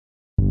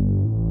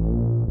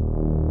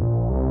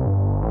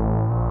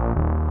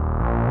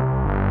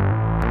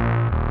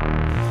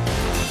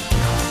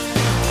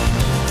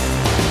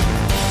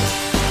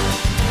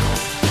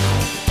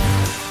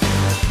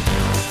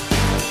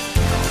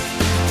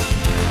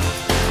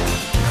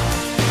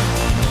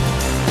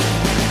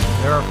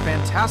are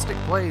fantastic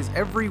plays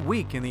every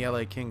week in the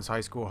LA Kings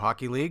High School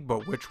Hockey League,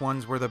 but which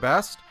ones were the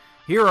best?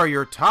 Here are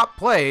your top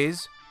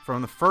plays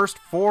from the first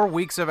 4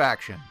 weeks of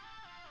action.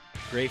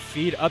 Great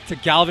feed up to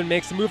Galvin,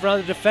 makes the move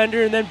around the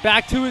defender, and then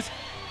back to his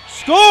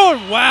score.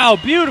 Wow,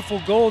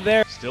 beautiful goal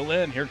there. Still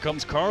in, here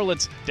comes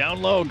Carlitz,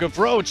 down low,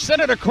 Gavroche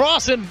sent it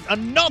across, and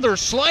another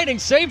sliding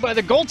save by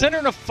the goaltender,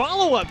 and a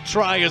follow-up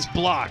try is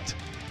blocked.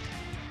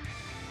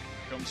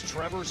 Comes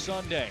Trevor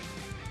Sunday.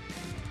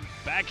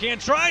 Backhand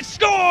try,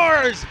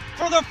 scores!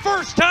 For the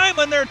first time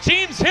in their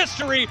team's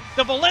history,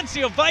 the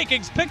Valencia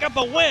Vikings pick up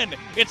a win.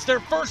 It's their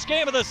first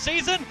game of the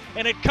season,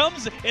 and it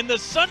comes in the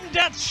sudden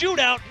death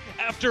shootout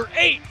after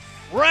 8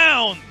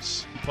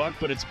 rounds. Puck,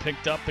 but it's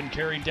picked up and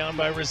carried down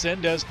by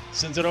Hernandez.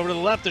 Sends it over to the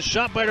left, a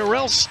shot by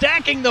Darrell,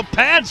 stacking the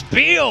pads,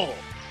 Beal.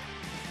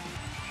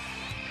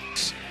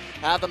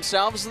 Have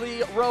themselves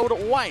the road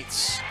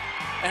Whites.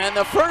 And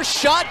the first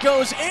shot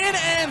goes in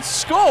and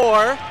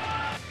score.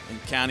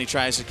 And County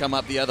tries to come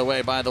up the other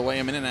way. By the way,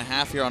 a minute and a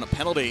half here on a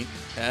penalty.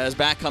 As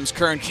back comes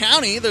Kern.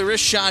 County, the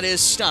wrist shot is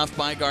stuffed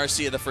by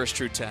Garcia, the first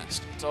true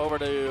test. It's over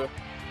to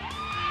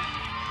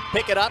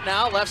pick it up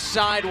now, left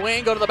side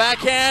wing, go to the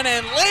backhand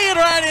and lay it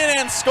right in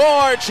and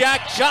score,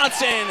 Jack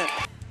Johnson.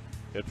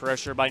 Good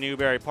pressure by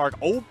Newbury Park,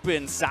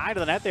 open side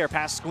of the net there,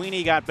 past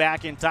Sweeney, got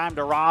back in time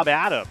to Rob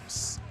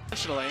Adams.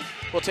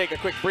 We'll take a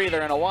quick breather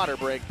and a water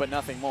break, but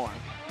nothing more.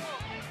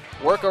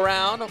 Work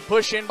around,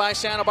 push in by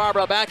Santa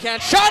Barbara,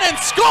 backhand shot and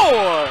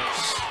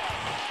scores!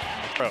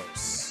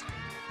 Gross.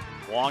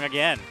 Wong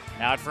again,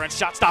 now at front,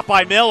 shot stopped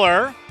by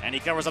Miller, and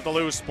he covers up the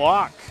loose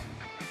block.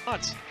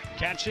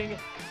 Catching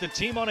the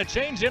team on a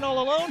change, in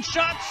all alone,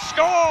 shot,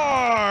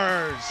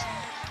 scores!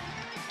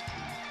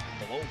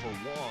 Below for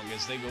Wong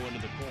as they go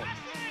into the corner.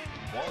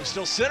 Wong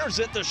still centers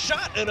it, the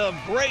shot, and a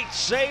great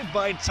save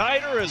by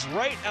Tyder as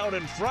right out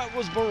in front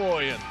was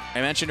Baroyan.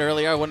 I mentioned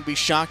earlier I wouldn't be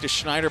shocked if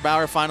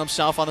Schneider-Bauer find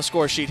himself on the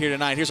score sheet here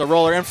tonight. Here's a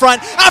roller in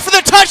front, after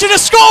the touch and a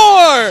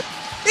score!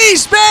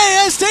 East Bay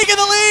has taken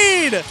the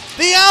lead!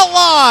 The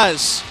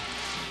Outlaws!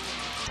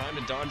 Trying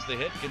to dodge the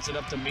hit, gets it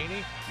up to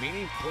Meany.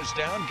 Meany pushed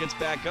down, gets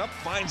back up,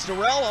 finds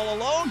Darrell all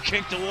alone,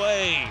 kicked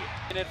away.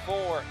 At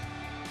 4.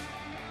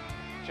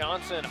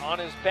 Johnson on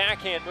his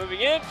backhand, moving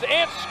in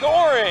and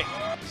scoring.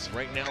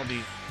 Right now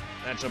the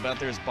matchup out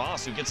there is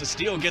Boss, who gets a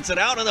steal, gets it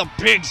out, and a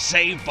big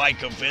save by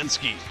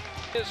Kavinsky.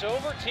 Is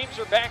over, teams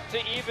are back to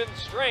even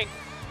strength.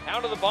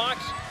 Out of the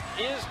box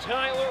is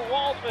Tyler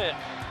Waldman.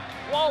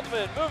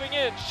 Waldman moving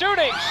in,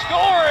 shooting,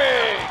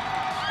 scoring!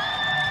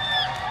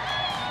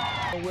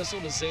 A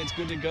whistle to say it's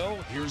good to go.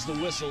 Here's the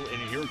whistle,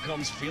 and here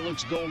comes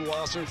Felix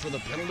Goldwasser for the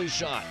penalty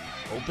shot.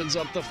 Opens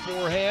up the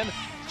forehand,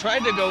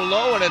 tried to go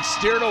low, and it's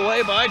steered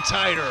away by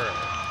Tyder.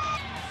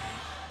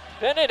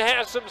 Bennett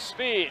has some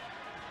speed.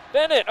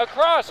 Bennett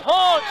across,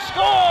 Hong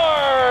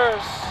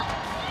scores!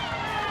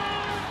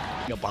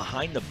 A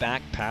behind the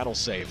back paddle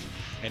save.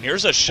 And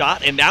here's a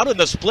shot, and out in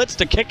the splits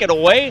to kick it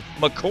away,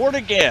 McCord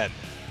again.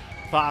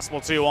 Possible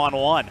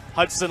 2-on-1.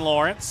 Hudson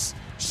Lawrence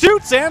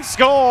shoots and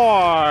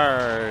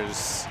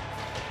scores!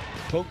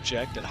 Poke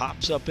check that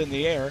hops up in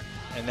the air,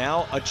 and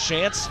now a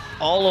chance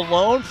all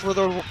alone for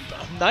the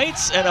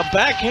Knights, and a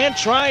backhand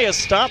try is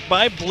stopped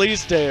by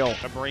Bleasdale.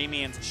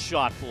 Abramian's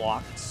shot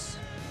blocked.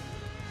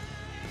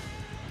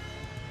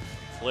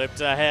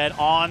 Flipped ahead,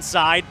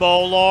 onside,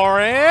 Bo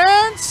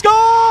Lawrence scores!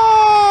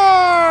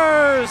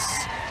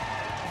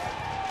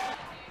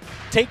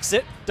 Takes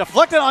it,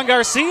 deflected on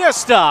Garcia,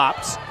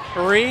 stopped.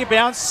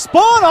 Rebound,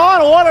 spun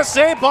on, what a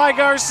save by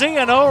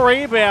Garcia, no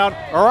rebound.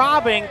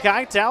 Robbing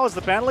Keitel as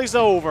the penalty's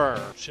over.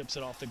 Chips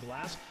it off the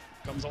glass,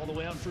 comes all the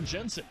way out for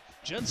Jensen.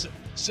 Jensen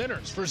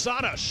centers for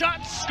Zada,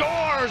 shot,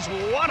 scores!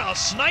 What a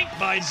snipe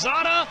by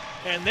Zada,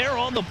 and they're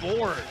on the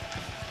board.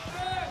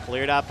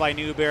 Cleared up by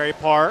Newbury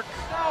Park.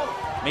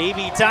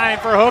 Maybe time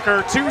for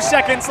Hooker, 2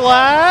 seconds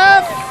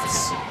left.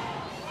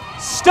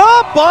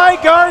 Stopped by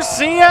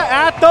Garcia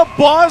at the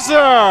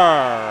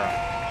buzzer.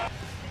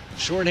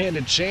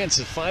 Shorthanded chance,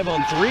 a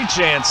 5-on-3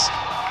 chance.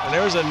 And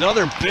there's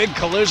another big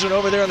collision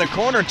over there in the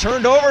corner.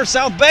 Turned over,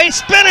 South Bay,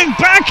 spinning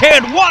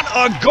backhand. What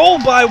a goal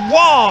by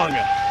Wong.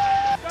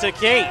 To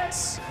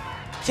Kate.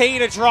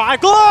 Kate a drive,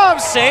 glove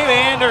save,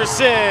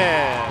 Anderson.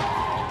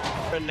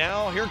 And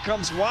now here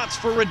comes Watts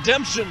for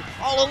redemption.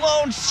 All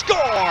alone,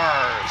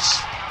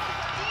 scores.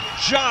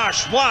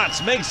 Josh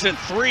Watts makes it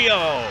 3-0.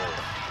 All of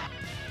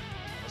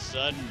a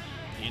sudden,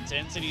 the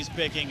intensity's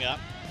picking up.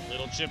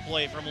 Little chip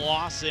play from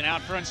Lawson,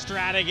 out front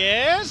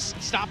Strategas,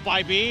 stopped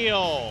by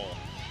Beal.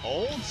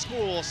 Old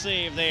school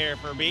save there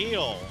for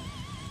Beal.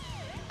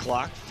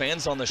 Clock,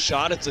 fans on the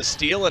shot, it's a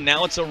steal, and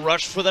now it's a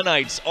rush for the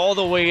Knights. All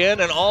the way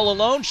in, and all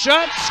alone,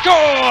 shot,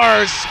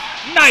 scores!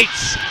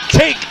 Knights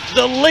take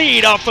the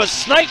lead off a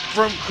snipe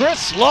from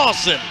Chris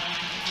Lawson.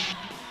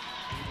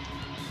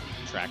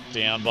 Tracked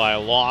down by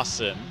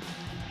Lawson.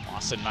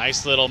 Lawson,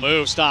 nice little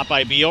move, stopped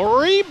by Beal,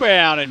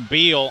 rebound, and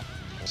Beal.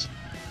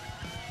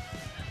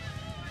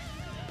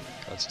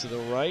 Cuts to the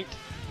right,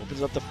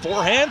 opens up the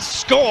forehand,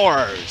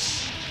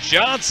 scores!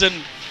 Johnson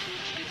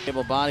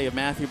Able body of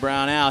Matthew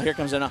Brown out. Here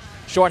comes a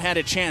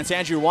short-handed chance.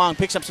 Andrew Wong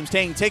picks up some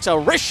sting, takes a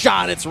wrist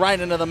shot. It's right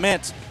into the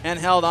mitt and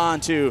held on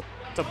to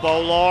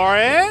Bo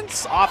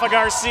Lawrence. Off of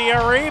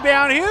Garcia.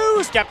 Rebound.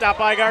 Hughes kept out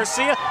by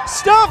Garcia.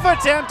 Stuff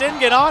attempt didn't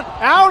get on.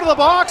 Out of the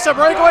box. A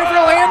breakaway for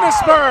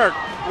Landisberg.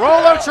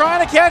 Rolo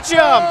trying to catch him.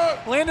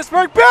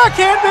 Landisberg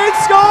backhand mid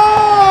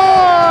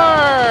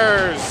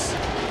scores.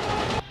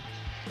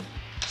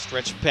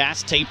 Stretch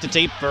pass tape to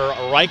tape for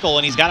Reichel,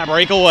 and he's got a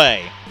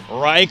breakaway.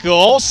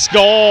 Reichel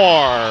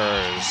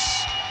scores.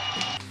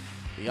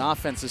 The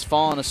offense has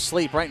fallen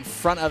asleep right in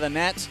front of the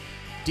net.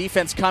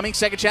 Defense coming,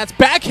 second chance,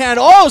 backhand.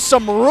 Oh,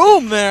 some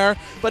room there,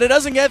 but it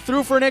doesn't get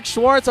through for Nick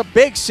Schwartz. A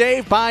big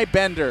save by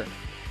Bender.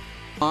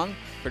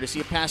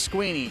 Courtesy of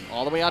Pasquini,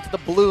 all the way out to the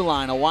blue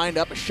line. A wind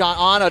up, a shot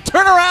on, a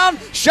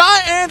turnaround,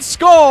 shot and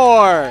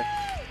score.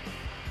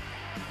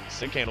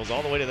 Stick handles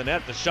all the way to the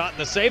net. The shot and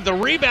the save, the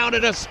rebound,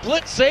 and a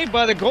split save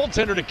by the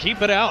goaltender to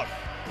keep it out.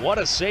 What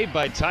a save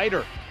by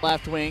Titer.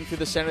 Left wing through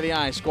the center of the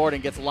ice.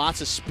 Gordon gets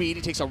lots of speed.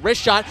 He takes a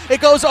wrist shot.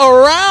 It goes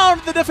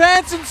around the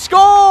defense and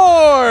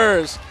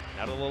scores.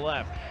 Out of the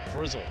left,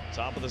 Frizzle,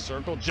 top of the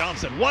circle.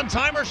 Johnson,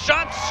 one-timer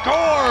shot,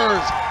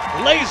 scores.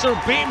 Laser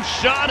beam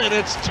shot, and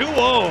it's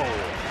 2-0.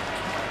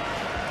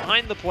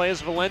 Behind the play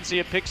as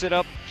Valencia picks it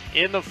up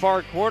in the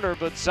far corner,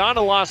 but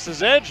Zana lost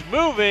his edge.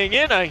 Moving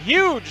in, a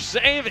huge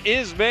save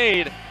is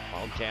made.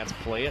 Wildcats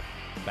play it,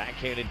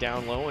 backhanded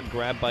down low and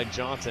grabbed by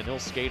Johnson. He'll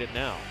skate it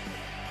now.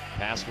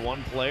 Past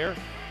one player,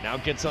 now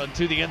gets on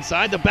to the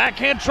inside. The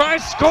backhand try,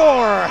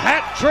 score!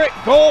 Hat trick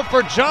goal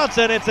for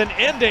Johnson. It's an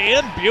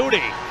end-to-end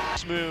beauty.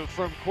 Move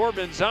from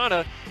Corbin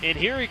Zana, and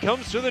here he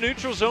comes to the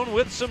neutral zone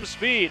with some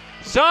speed.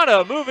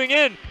 Zana moving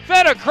in,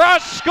 fed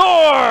across,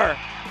 score!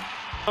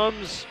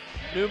 Comes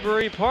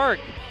Newbury Park.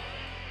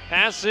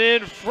 Pass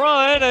in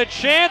front, a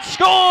chance,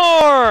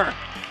 score!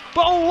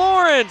 Bo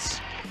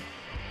Lawrence.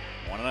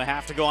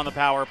 1.5 to go on the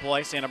power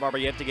play. Santa Barbara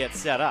yet to get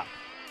set up.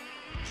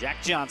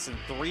 Jack Johnson,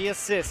 3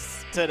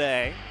 assists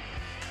today.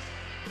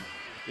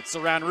 Gets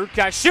around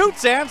Rukai,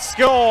 shoots and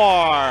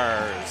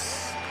scores!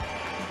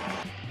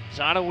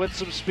 Zana with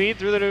some speed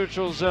through the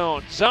neutral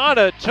zone.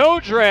 Zana,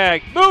 toe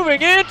drag,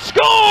 moving in,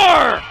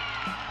 score!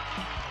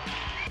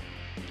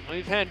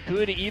 We've had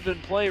good even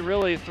play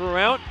really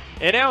throughout.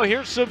 And now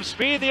here's some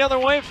speed the other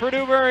way for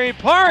Newbury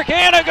Park,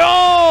 and a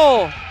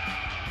goal!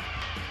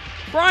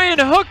 Brian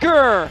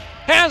Hooker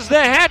has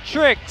the hat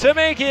trick to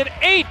make it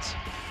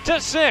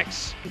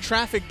 8-6.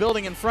 Traffic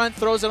building in front,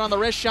 throws it on the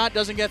wrist shot,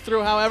 doesn't get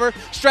through, however.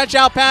 Stretch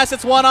out pass,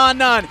 it's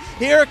 1-on-none.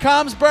 Here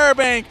comes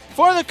Burbank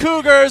for the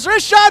Cougars.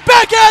 Wrist shot,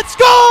 backhand,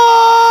 scores!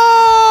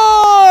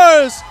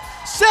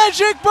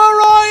 Cedric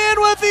Baroyan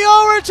with the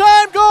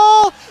overtime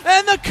goal,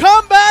 and the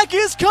comeback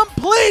is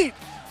complete.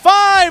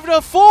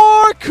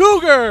 5-4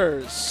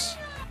 Cougars.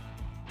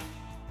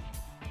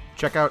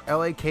 Check out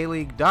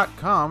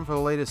LAKHleague.com for the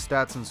latest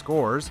stats and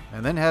scores,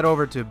 and then head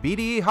over to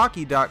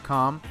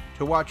BDEhockey.com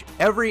to watch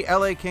every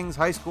LA Kings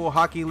High School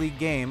Hockey League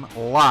game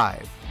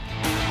live.